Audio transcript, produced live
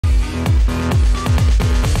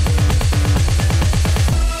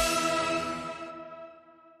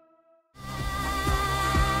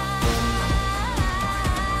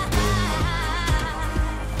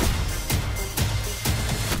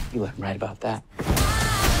right about that.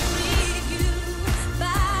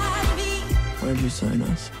 Why'd you sign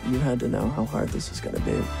us? You had to know how hard this is gonna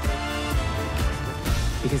be.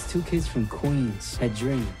 Because two kids from Queens had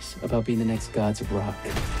dreams about being the next gods of rock.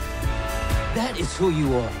 That is who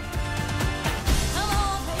you are.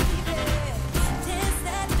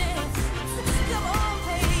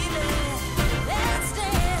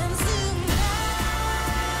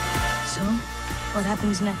 So, what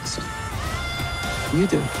happens next? You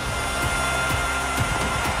do.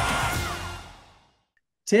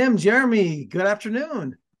 Tim, Jeremy, good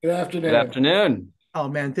afternoon. Good afternoon. Good afternoon. Oh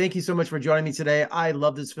man, thank you so much for joining me today. I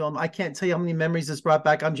love this film. I can't tell you how many memories this brought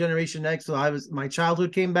back. I'm Generation X, so my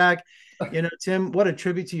childhood came back. You know, Tim, what a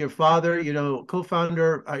tribute to your father, you know,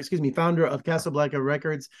 founder of Casablanca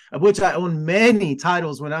Records, of which I owned many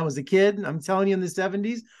titles when I was a kid. I'm telling you, in the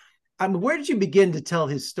 70s. I mean, where did you begin to tell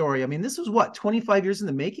his story? I mean, this was what, 25 years in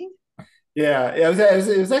the making? Yeah, it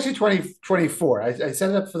was actually 2024. I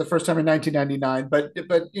set it up for the first time in 1999,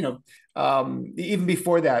 but you know, even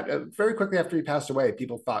before that, very quickly after he passed away,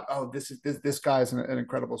 people thought, oh, this guy's an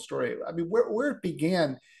incredible story. I mean, where it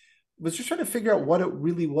began was just trying to figure out what it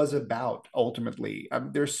really was about. Ultimately,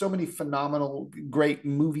 there's so many phenomenal, great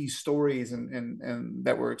movie stories and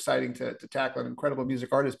that were exciting to tackle, and incredible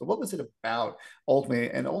music artists. But what was it about ultimately?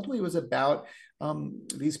 And ultimately, it was about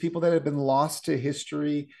these people that had been lost to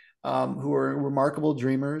history. Who are remarkable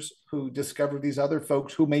dreamers who discovered these other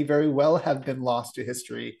folks who may very well have been lost to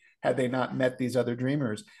history had they not met these other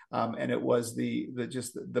dreamers. And it was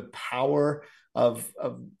the power of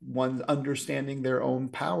one understanding their own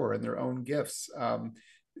power and their own gifts.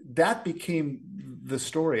 That became the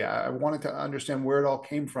story. I wanted to understand where it all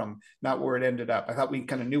came from, not where it ended up. I thought we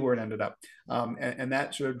kind of knew where it ended up. And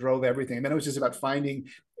that sort of drove everything. And then it was just about finding,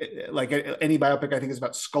 like any biopic, I think, is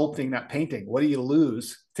about sculpting that painting. What do you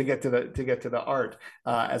lose to get to the art,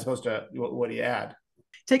 as opposed to what do you add?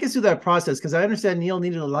 Take us through that process, because I understand Neil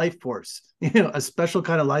needed a life force, you know, a special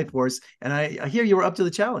kind of life force. And I hear you were up to the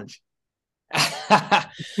challenge.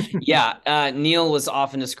 Yeah, Neil was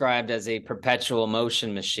often described as a perpetual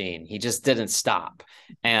motion machine. He just didn't stop.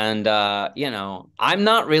 And, you know, I'm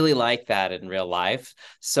not really like that in real life.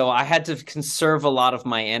 So I had to conserve a lot of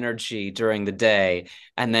my energy during the day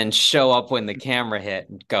and then show up when the camera hit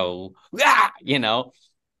and go, ah, you know.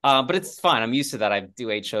 But it's fine. I'm used to that. I do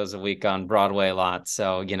 8 shows a week on Broadway a lot.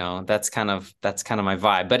 So, you know, that's kind of my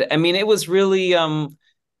vibe. But I mean, it was really,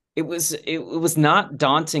 it was not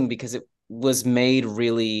daunting because it was made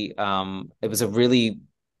really, it was a really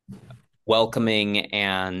welcoming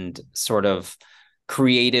and sort of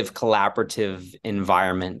creative, collaborative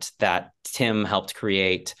environment that Tim helped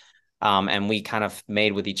create. And we kind of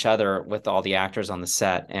made with each other, with all the actors on the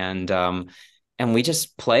set. And we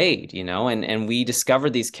just played, you know, and we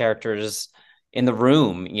discovered these characters in the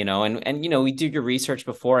room, you know, and, you know, we do your research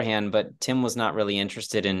beforehand, but Tim was not really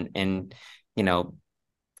interested in, you know,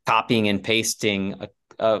 copying and pasting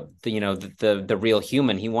the real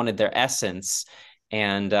human. He wanted their essence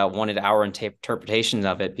and wanted our interpretation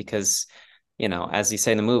of it, because, you know, as you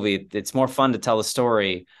say in the movie, it's more fun to tell a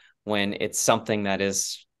story when it's something that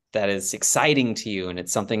is exciting to you, and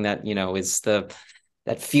it's something that, you know,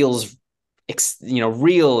 that feels, you know,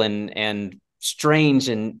 real and strange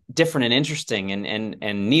and different and interesting.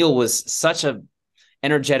 And Neil was such a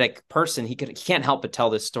energetic person. He can't help but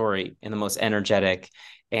tell this story in the most energetic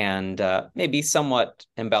and maybe somewhat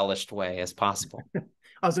embellished way as possible.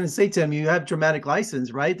 I was going to say, Tim, you have dramatic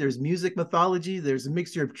license, right? There's music mythology. There's a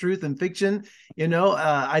mixture of truth and fiction. You know,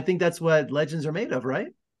 I think that's what legends are made of, right?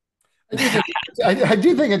 I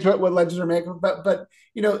do think it's what legends are made of, but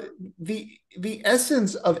you know, the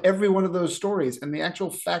essence of every one of those stories and the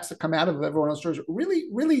actual facts that come out of every one of those stories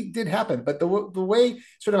really did happen. But the way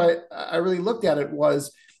sort of I really looked at it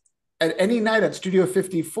was, at any night at Studio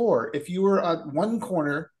 54, if you were on one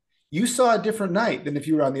corner, you saw a different night than if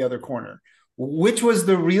you were on the other corner. Which was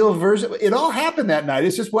the real version? It all happened that night.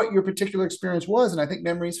 It's just what your particular experience was. And I think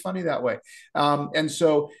memory is funny that way. And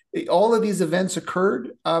so all of these events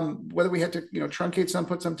occurred, whether we had to, you know, truncate some,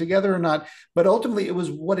 put some together or not. But ultimately, it was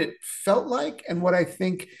what it felt like and what I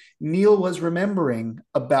think Neil was remembering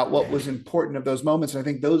about what was important of those moments. And I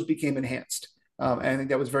think those became enhanced. And I think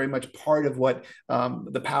that was very much part of what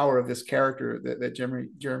the power of this character that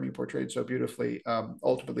Jeremy portrayed so beautifully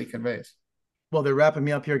ultimately conveys. Well, they're wrapping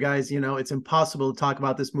me up here, guys. You know, it's impossible to talk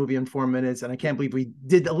about this movie in 4 minutes. And I can't believe we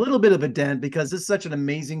did a little bit of a dent, because this is such an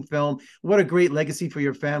amazing film. What a great legacy for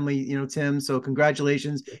your family, you know, Tim. So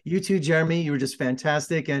congratulations. You too, Jeremy. You were just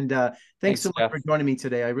fantastic. And thanks so much for joining me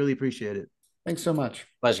today. I really appreciate it. Thanks so much.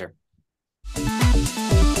 Pleasure.